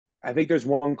I think there's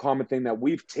one common thing that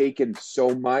we've taken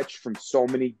so much from so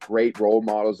many great role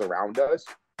models around us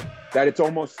that it's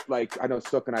almost like, I know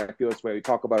Suk and I feel this way. We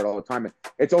talk about it all the time. And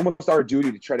it's almost our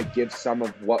duty to try to give some of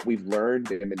what we've learned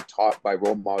and been taught by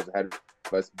role models ahead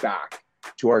of us back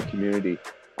to our community.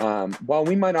 While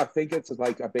we might not think it's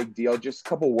like a big deal, just a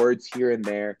couple words here and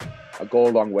there go a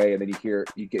long way. And then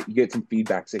you get some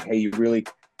feedback saying, hey, you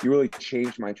really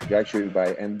changed my trajectory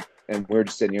and we're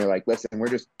just sitting here like, listen, we're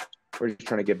just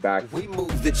trying to get back. We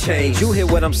move the change. You hear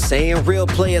what I'm saying? Real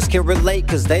players can relate,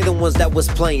 cause they the ones that was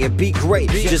playing. Be great,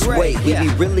 just wait. We be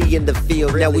really in the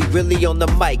field. Now we really on the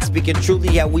mic, speaking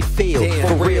truly how we feel.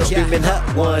 For real, screaming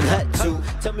hut one, hut two.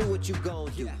 Tell me what you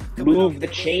gon' do. Move the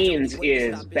Chains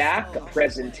is back, a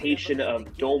presentation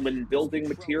of Doman Building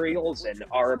Materials and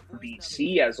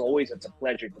RBC. As always, it's a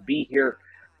pleasure to be here.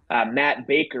 Matt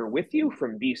Baker with you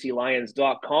from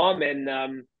bclions.com.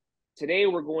 And today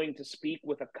we're going to speak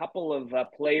with a couple of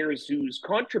players whose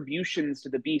contributions to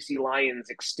the BC Lions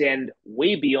extend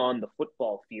way beyond the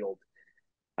football field.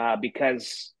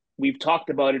 Because we've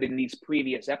talked about it in these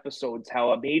previous episodes,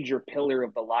 how a major pillar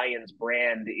of the Lions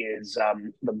brand is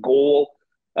the goal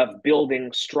of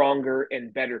building stronger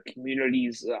and better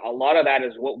communities. A lot of that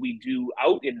is what we do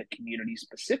out in the community,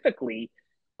 specifically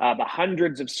the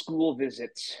hundreds of school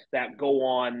visits that go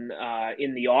on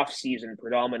in the off season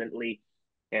predominantly.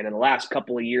 And in the last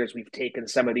couple of years, we've taken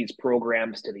some of these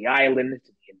programs to the island,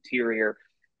 to the interior.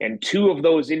 And two of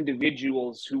those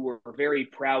individuals who we're very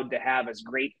proud to have as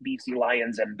great BC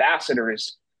Lions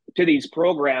ambassadors to these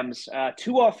programs,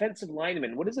 two offensive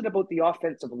linemen. What is it about the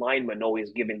offensive linemen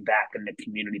always giving back in the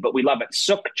community? But we love it.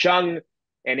 Sukh Chungh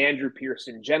and Andrew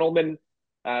Peirson. Gentlemen,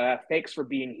 thanks for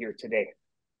being here today.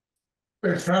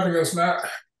 Thanks for having us, Matt.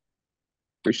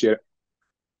 Appreciate it.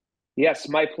 Yes,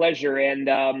 my pleasure. And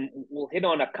we'll hit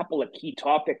on a couple of key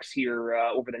topics here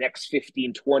over the next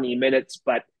 15, 20 minutes.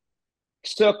 But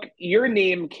Sukh, your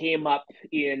name came up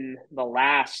in the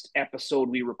last episode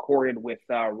we recorded with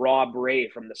Rob Ray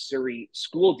from the Surrey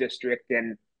School District.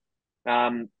 And,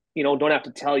 don't have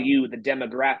to tell you, the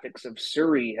demographics of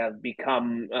Surrey have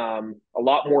become a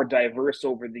lot more diverse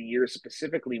over the years,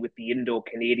 specifically with the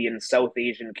Indo-Canadian South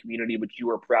Asian community, which you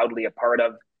are proudly a part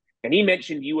of. And he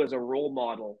mentioned you as a role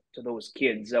model to those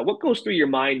kids. What goes through your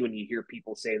mind when you hear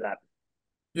people say that?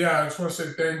 Yeah, I just want to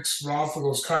say thanks, Rob, for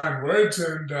those kind words.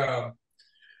 And I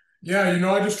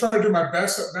just try to do my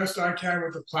best I can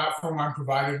with the platform I'm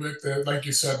provided with. Like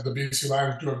you said, the BC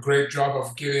Lions do a great job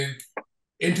of getting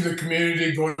into the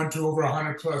community, going to over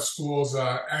 100 plus schools.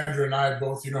 Andrew and I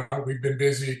both, we've been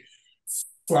busy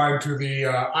flying to the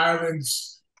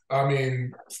islands.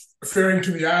 Ferrying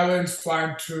to the islands,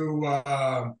 flying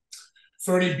to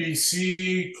Surrey,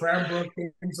 BC, Cranbrook,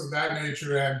 things of that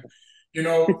nature. And,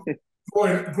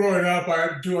 growing up,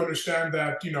 I do understand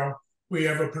that, we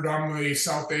have a predominantly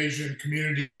South Asian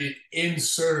community in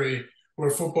Surrey where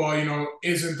football,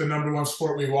 isn't the number one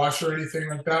sport we watch or anything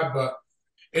like that. But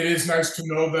it is nice to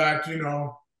know that,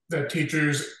 that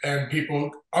teachers and people,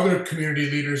 other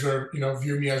community leaders are,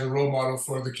 view me as a role model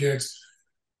for the kids.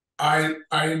 I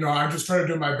just try to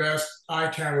do my best I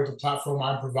can with the platform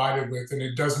I'm provided with. And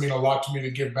it does mean a lot to me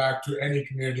to give back to any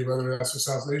community, whether that's the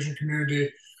South Asian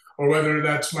community or whether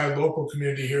that's my local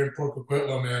community here in Port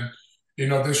Coquitlam. And,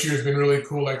 this year's been really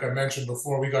cool. Like I mentioned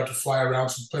before, we got to fly around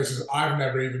some places I've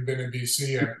never even been in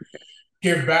BC and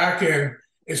give back. And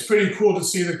it's pretty cool to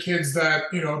see the kids that,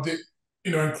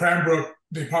 in Cranbrook,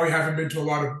 they probably haven't been to a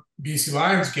lot of BC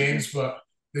Lions games, but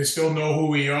they still know who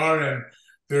we are. And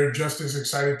they're just as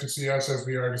excited to see us as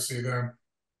we are to see them.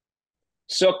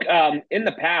 So in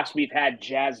the past, we've had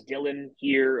Jazz Dillon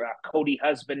here. Cody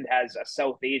Husband has a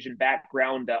South Asian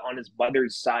background on his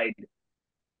mother's side.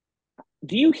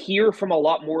 Do you hear from a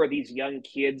lot more of these young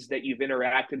kids that you've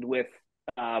interacted with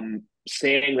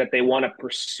saying that they want to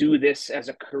pursue this as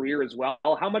a career as well?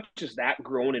 How much has that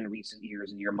grown in recent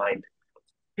years in your mind?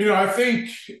 I think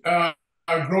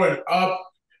growing up,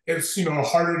 it's,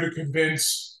 harder to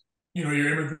convince, your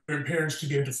immigrant parents to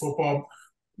get into football.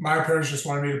 My parents just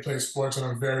wanted me to play sports, and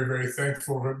I'm very, very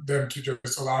thankful for them to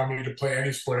just allow me to play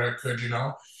any sport I could,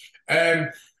 And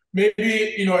maybe,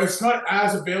 it's not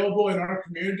as available in our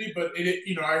community, but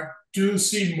I do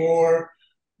see more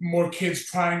kids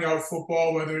trying out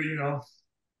football, whether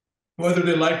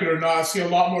they like it or not. I see a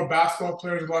lot more basketball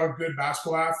players, a lot of good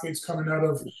basketball athletes coming out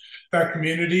of that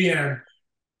community. And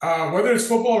whether it's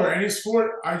football or any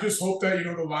sport, I just hope that,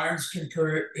 the Lions can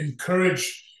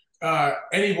encourage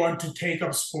anyone to take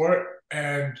up sport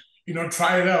and,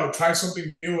 try it out, try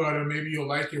something new out, and maybe you'll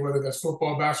like it, whether that's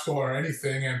football, basketball, or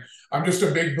anything. And I'm just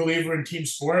a big believer in team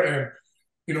sport. And,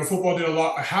 football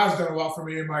has done a lot for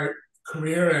me in my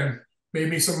career and made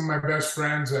me some of my best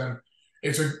friends. And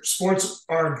sports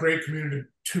are a great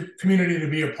community to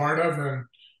be a part of. And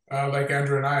like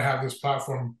Andrew and I have this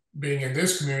platform, being in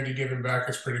this community, giving back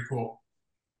is pretty cool.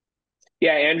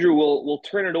 Yeah, Andrew, we'll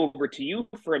turn it over to you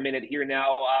for a minute here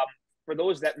now. For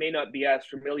those that may not be as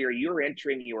familiar, you're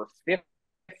entering your fifth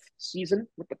season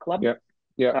with the club. Yeah,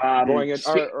 yeah, going in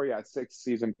sixth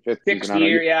season, fifth sixth season.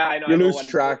 year. Yeah, I know. You lose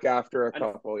track after a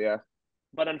couple. Yeah,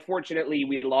 but unfortunately,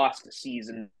 we lost a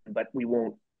season. But we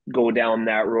won't go down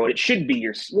that road. It should be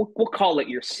we'll call it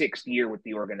your sixth year with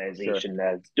the organization.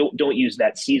 Sure. Don't use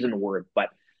that season word, but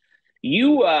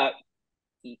you've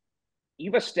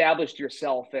established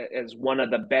yourself as one of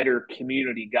the better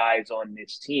community guys on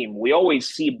this team. We always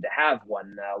seem to have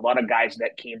one. A lot of guys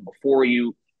that came before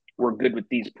you were good with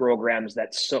these programs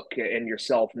that Sukh and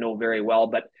yourself know very well.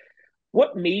 But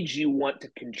what made you want to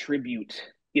contribute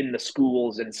in the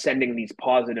schools and sending these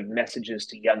positive messages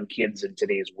to young kids in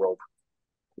today's world?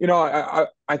 You know,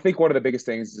 I think one of the biggest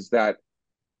things is that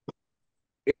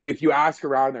if you ask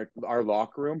around our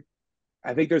locker room,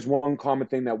 I think there's one common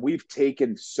thing that we've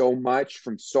taken so much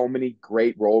from so many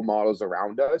great role models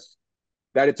around us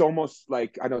that it's almost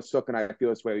like, I know Sukh and I feel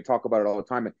this way, we talk about it all the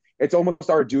time, and it's almost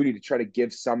our duty to try to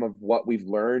give some of what we've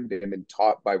learned and been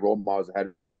taught by role models ahead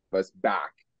of us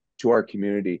back to our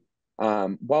community.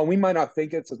 While we might not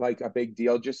think it's like a big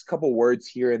deal, just a couple words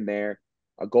here and there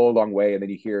go a long way, and then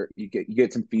you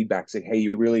get some feedback saying, hey,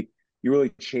 you really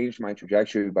changed my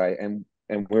trajectory and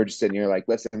we're just sitting here like,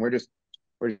 listen, we're just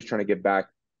trying to give back.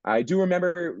 I do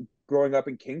remember growing up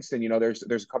in Kingston, you know, there's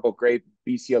a couple of great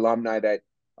BC alumni that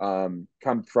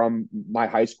come from my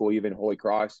high school, even Holy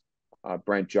Cross,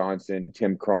 Brent Johnson,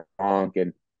 Tim Kronk.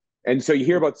 And so you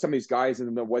hear about some of these guys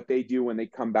and what they do when they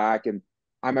come back. And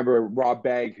I remember Rob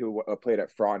Begg, who played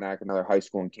at Frontenac, another high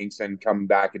school in Kingston, coming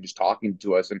back and just talking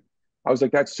to us. And I was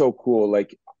like, that's so cool.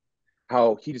 Like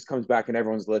how he just comes back and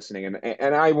everyone's listening.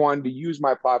 And I wanted to use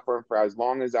my platform for as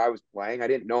long as I was playing. I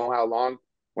didn't know how long.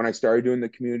 When I started doing the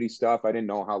community stuff, I didn't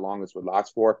know how long this would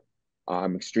last for.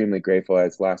 I'm extremely grateful that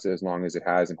it's lasted as long as it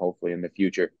has, and hopefully in the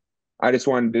future. I just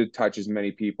wanted to touch as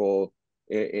many people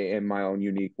in my own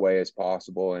unique way as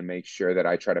possible and make sure that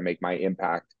I try to make my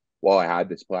impact while I had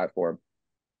this platform.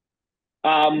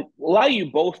 Allow you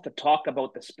both to talk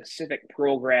about the specific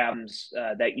programs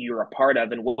that you're a part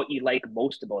of and what you like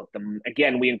most about them.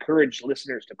 Again, we encourage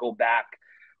listeners to go back.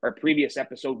 Our previous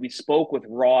episode, we spoke with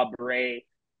Rob Ray,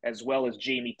 as well as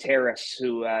Jamie Terrace,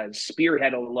 who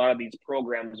spearheaded a lot of these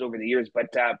programs over the years.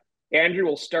 But Andrew,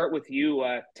 we'll start with you.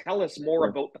 Tell us more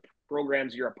about the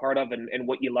programs you're a part of and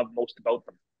what you love most about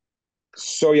them.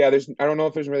 So yeah, I don't know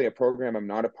if there's really a program I'm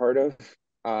not a part of,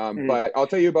 but I'll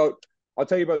tell you about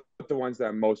the ones that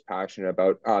I'm most passionate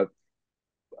about.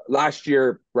 Last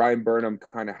year, Brian Burnham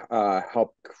kind of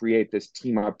helped create this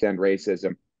Team Up to End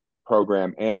Racism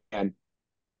program, and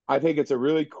I think it's a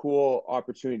really cool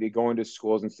opportunity to go into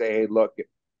schools and say, hey, look,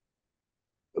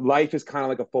 life is kind of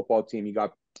like a football team. You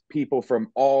got people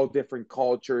from all different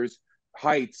cultures,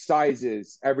 heights,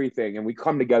 sizes, everything. And we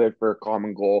come together for a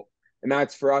common goal. And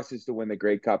that's for us is to win the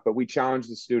Grey Cup. But we challenge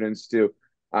the students to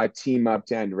team up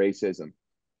to end racism.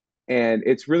 And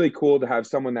it's really cool to have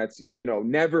someone that's,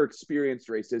 never experienced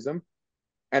racism.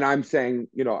 And I'm saying,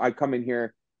 I come in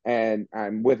here and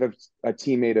I'm with a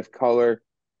teammate of color,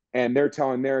 and they're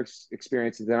telling their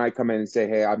experiences, and I come in and say,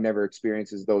 hey, I've never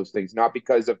experienced those things, not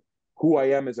because of who I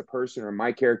am as a person or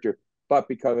my character, but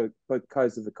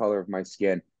because of the color of my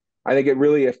skin. I think it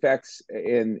really affects,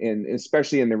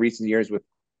 especially in the recent years with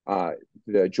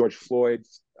the George Floyd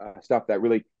stuff that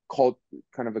really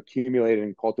kind of accumulated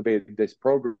and cultivated this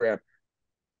program.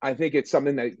 I think it's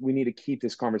something that we need to keep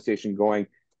this conversation going,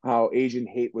 how Asian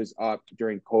hate was up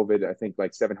during COVID, I think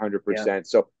like 700%. Yeah.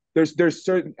 So there's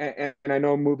certain, and I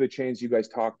know Move the Chains you guys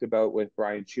talked about with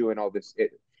Brian Chu and all this,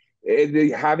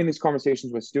 having these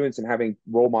conversations with students and having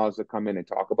role models that come in and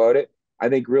talk about it, I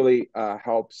think really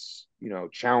helps,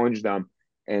 challenge them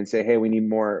and say, hey, we need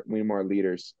more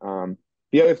leaders.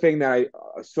 The other thing that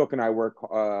Sukh and I work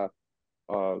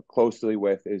closely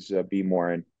with is Be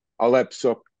More, and I'll let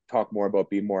Sukh talk more about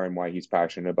Be More and why he's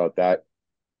passionate about that.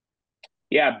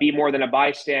 Yeah, Be More Than a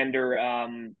Bystander.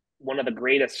 One of the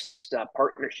greatest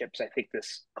partnerships I think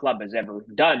this club has ever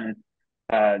done,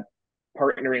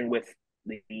 partnering with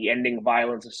the Ending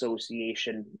Violence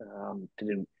Association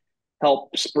to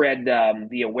help spread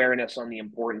the awareness on the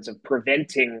importance of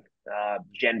preventing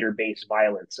gender-based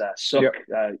violence. Sukh,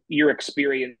 your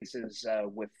experiences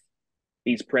with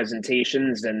these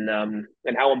presentations and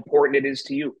how important it is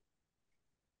to you.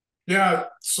 Yeah,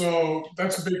 so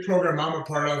that's a big program I'm a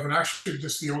part of, and actually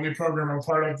just the only program I'm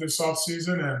part of this off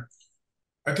season. And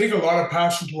I take a lot of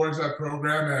passion towards that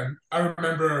program. And I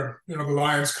remember, the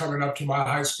Lions coming up to my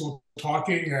high school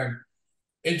talking, and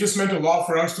it just meant a lot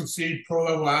for us to see pro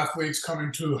level athletes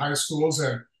coming to high schools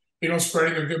and,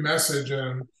 spreading a good message.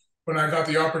 And when I got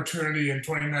the opportunity in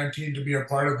 2019 to be a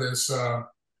part of this,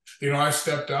 I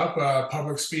stepped up.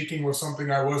 Public speaking was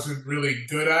something I wasn't really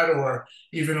good at or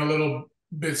even a little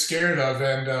bit scared of.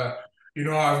 And,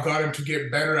 I've gotten to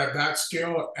get better at that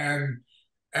skill and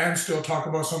still talk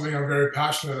about something I'm very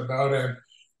passionate about. And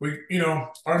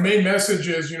our main message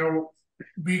is,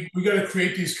 we got to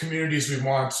create these communities we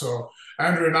want. So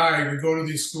Andrew and I, we go to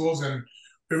these schools and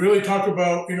we really talk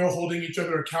about, holding each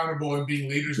other accountable and being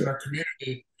leaders in our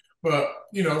community. But,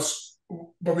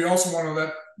 but we also want to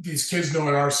let these kids know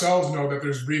and ourselves know that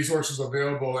there's resources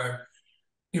available. And,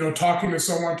 talking to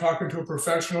someone, talking to a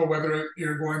professional, whether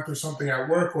you're going through something at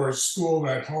work or at school or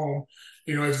at home,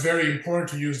 it's very important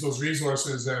to use those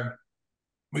resources. And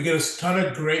we get a ton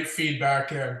of great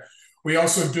feedback. And we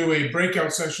also do a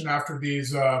breakout session after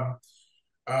these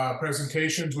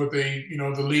presentations with the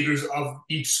leaders of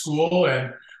each school.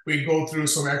 And we go through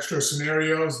some extra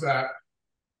scenarios that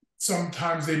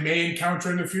sometimes they may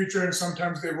encounter in the future and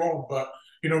sometimes they won't. But,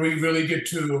 we really get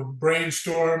to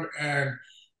brainstorm and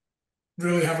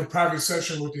really have a private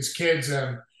session with these kids.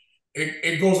 And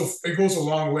it goes a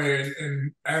long way.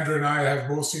 And Andrew and I have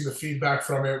both seen the feedback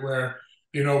from it where,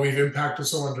 we've impacted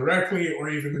someone directly, or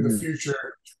even in the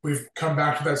future, we've come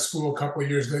back to that school a couple of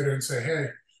years later and say, hey,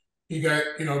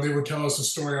 they would tell us a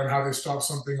story on how they stopped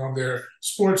something on their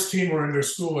sports team or in their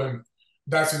school. And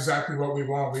that's exactly what we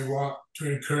want. We want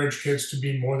to encourage kids to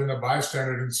be more than a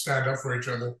bystander and stand up for each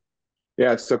other.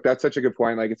 Yeah, so that's such a good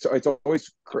point. Like it's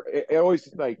always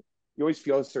like you always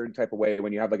feel a certain type of way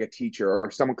when you have like a teacher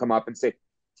or someone come up and say,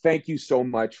 thank you so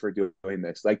much for doing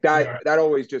this. Like that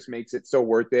always just makes it so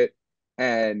worth it.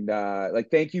 And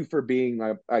like, thank you for being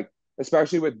like,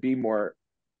 especially with Be More,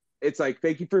 it's like,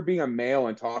 thank you for being a male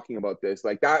and talking about this.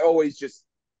 Like that always just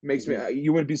makes me,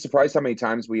 you wouldn't be surprised how many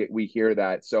times we hear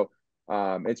that. So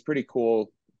it's pretty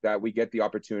cool that we get the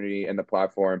opportunity and the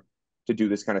platform to do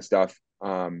this kind of stuff.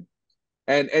 And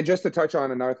just to touch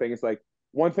on another thing, it's like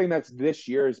one thing that's this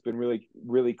year has been really,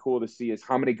 really cool to see is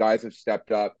how many guys have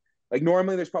stepped up. Like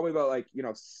normally there's probably about like,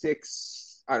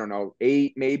 6, I don't know,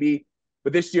 8 maybe.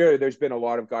 But this year there's been a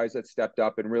lot of guys that stepped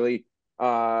up and really,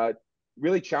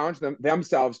 really challenged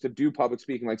themselves to do public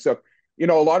speaking. Like, so, a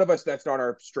lot of us, that's not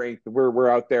our strength. We're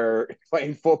out there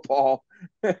playing football.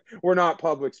 We're not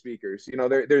public speakers.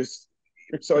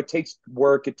 So it takes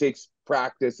work, it takes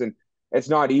practice, and it's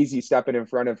not easy stepping in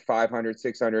front of 500,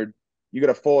 600. You get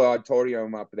a full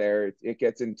auditorium up there. It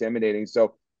gets intimidating.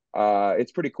 So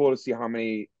it's pretty cool to see how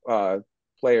many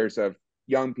players of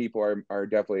young people are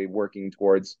definitely working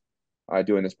towards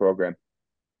doing this program.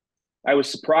 I was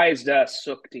surprised,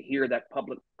 Sukh, to hear that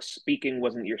public speaking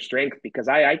wasn't your strength, because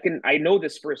I know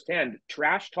this firsthand.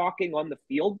 Trash talking on the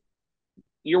field,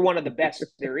 you're one of the best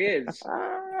there is.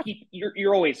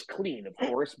 You're always clean, of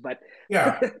course, but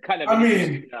yeah, kind of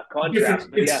contrast.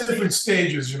 It's different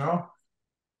stages,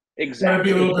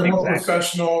 Exactly. Be a little bit more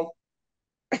professional.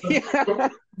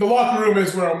 The locker room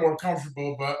is where I'm more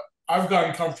comfortable, but I've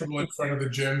gotten comfortable in front of the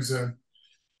gyms,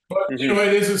 but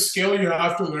it is a skill you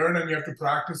have to learn and you have to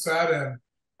practice that. And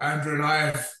Andrew and I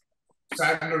have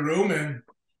sat in a room and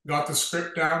got the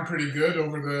script down pretty good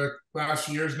over the last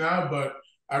years now, but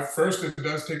at first it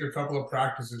does take a couple of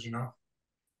practices,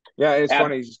 Yeah, it's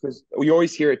funny just because we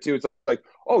always hear it too. It's like,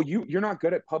 oh, you're not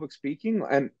good at public speaking,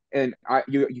 and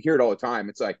you hear it all the time.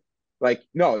 It's like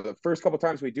no, the first couple of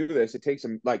times we do this, it takes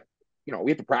some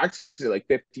we have to practice it like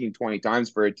 15, 20 times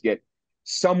for it to get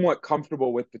somewhat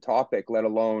comfortable with the topic, let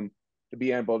alone to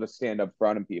be able to stand up in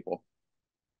front of people.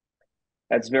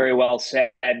 That's very well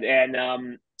said.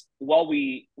 And while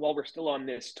we're still on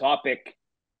this topic,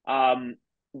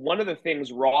 one of the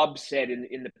things Rob said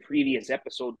in the previous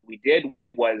episode we did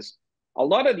was a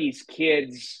lot of these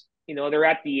kids, they're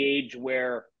at the age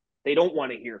where they don't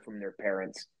want to hear from their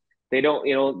parents. They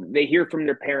don't, they hear from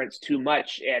their parents too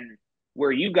much. And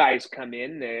where you guys come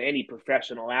in, any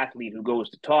professional athlete who goes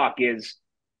to talk, is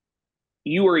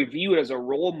you are viewed as a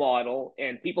role model,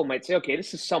 and people might say, okay,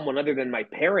 this is someone other than my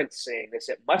parents saying this.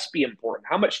 It must be important.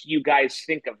 How much do you guys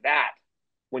think of that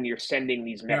when you're sending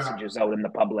these messages out in the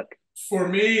public? For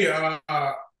me,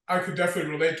 I could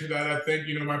definitely relate to that. I think,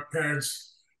 my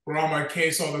parents were on my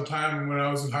case all the time when I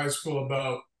was in high school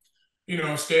about,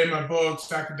 stay in my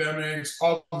books, academics,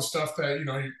 all the stuff that,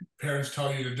 your parents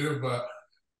tell you to do. But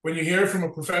when you hear from a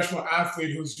professional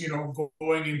athlete who's,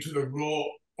 going into the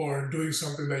role or doing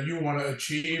something that you want to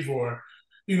achieve, or,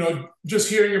 just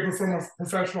hearing it from a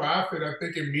professional athlete, I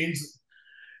think it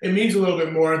it means a little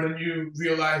bit more. And then you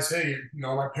realize, hey,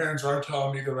 my parents are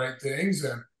telling me the right things,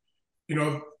 and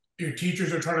your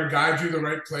teachers are trying to guide you the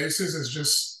right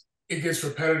places. It gets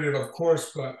repetitive, of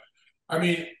course, but I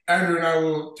mean, Andrew and I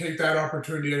will take that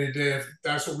opportunity any day if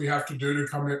that's what we have to do to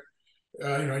come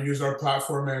in, use our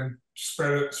platform and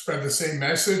spread the same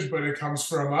message, but it comes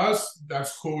from us.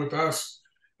 That's cool with us,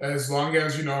 as long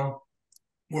as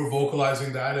we're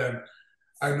vocalizing that. And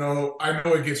I know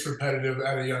it gets repetitive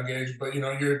at a young age, but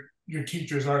your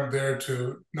teachers aren't there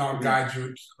to not guide you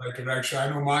in the right direction. I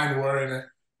know mine were, and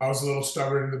I was a little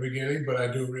stubborn in the beginning, but I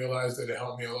do realize that it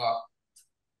helped me a lot.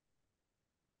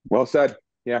 Well said.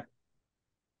 Yeah.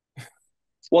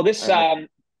 Well,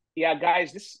 yeah,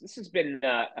 guys, this has been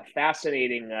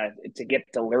fascinating to get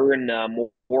to learn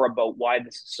more about why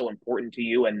this is so important to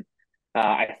you. And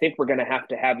I think we're going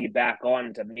to have you back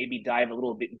on to maybe dive a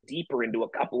little bit deeper into a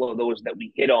couple of those that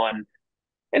we hit on,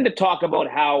 and to talk about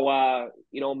how,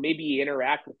 maybe you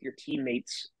interact with your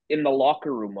teammates in the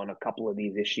locker room on a couple of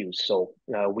these issues. So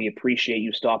we appreciate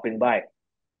you stopping by.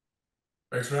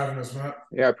 Thanks for having us, Matt.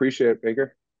 Yeah, I appreciate it,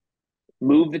 Baker.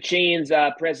 Move the Chains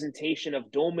presentation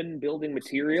of Doman Building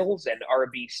Materials and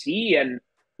RBC, and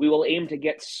we will aim to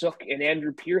get Sukh and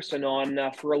Andrew Peirson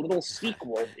on for a little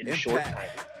sequel in a short time.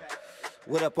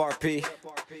 What up, RP?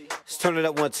 Let's turn it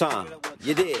up one time.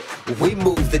 You did. We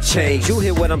move the change. You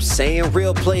hear what I'm saying?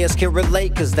 Real players can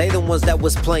relate, cause they the ones that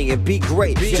was playing. Be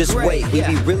great. Just wait. We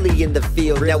be really in the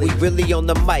field. Now we really on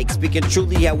the mic, speaking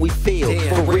truly how we feel.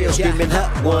 For real, screaming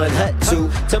hut one, hut two.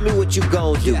 Tell me what you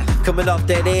gon' do. Coming off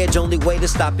that edge, only way to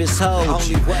stop is hold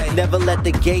you. Never let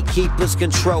the gatekeepers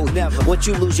control you. Once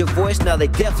you lose your voice, now they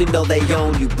definitely know they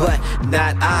own you. But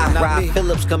not I. Rob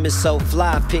Phillips coming so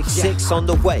fly. Pick 6 on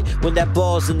the way. When that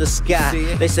ball's in the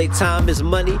sky, they say time is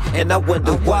money, and I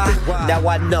wonder why. Now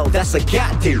I know that's a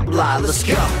goddamn lie. Let's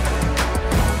go.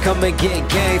 Come and get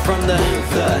game from the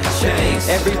chains.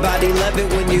 Everybody love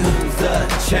it when you move the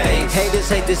chains. Haters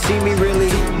hate to see me really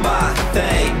do my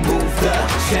thing. Move the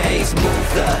chains,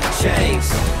 move the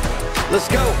chains. Let's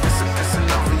go.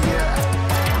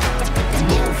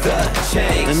 Move the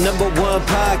chains. The #1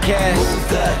 podcast. Move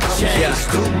the chains.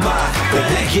 Do my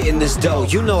thing. We getting this dough.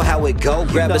 You know how it go.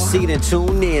 Grab a seat and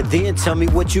tune in. Then tell me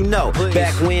what you know.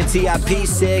 Back when TIP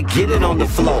said get it on the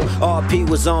floor. RP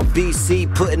was on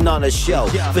BC putting on a show.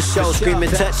 For show screaming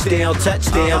touchdown,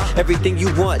 touchdown. Everything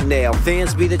you want now.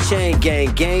 Fans be the chain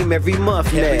gang. Game every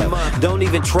month now. Don't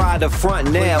even try to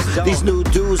front now. These new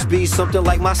dudes be something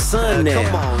like my son now.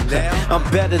 Come on now.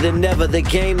 I'm better than ever. The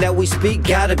game that we speak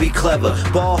gotta be clever.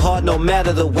 Ball hard no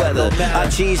matter the weather. I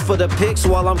cheese for the picks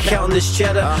while I'm counting this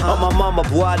cheddar. On my mama,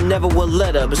 boy, I never will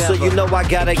let her. But so you know I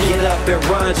gotta get up and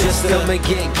run. Just come and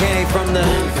get game from the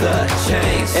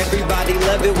chains. Everybody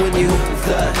love it when you move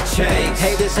the chains.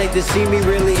 Haters hate to see me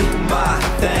really do my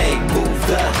thing. Move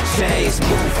the chains,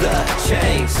 move the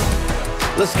chains.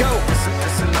 Let's go.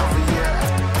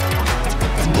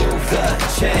 Move the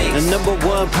chains. The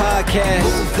 #1 podcast.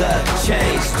 Move the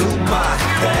chains, do my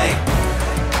thing.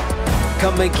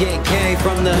 Come and get game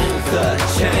from the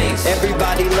chains.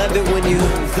 Everybody love it when you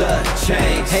move the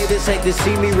chains. Haters hate to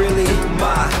see me really do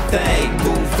my thing.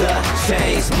 Move the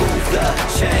chains, move the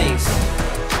chains.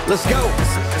 Let's go.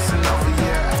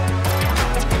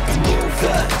 Move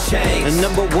the chains. The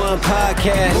 #1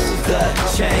 podcast. Move the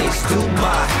chains, do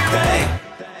my thing.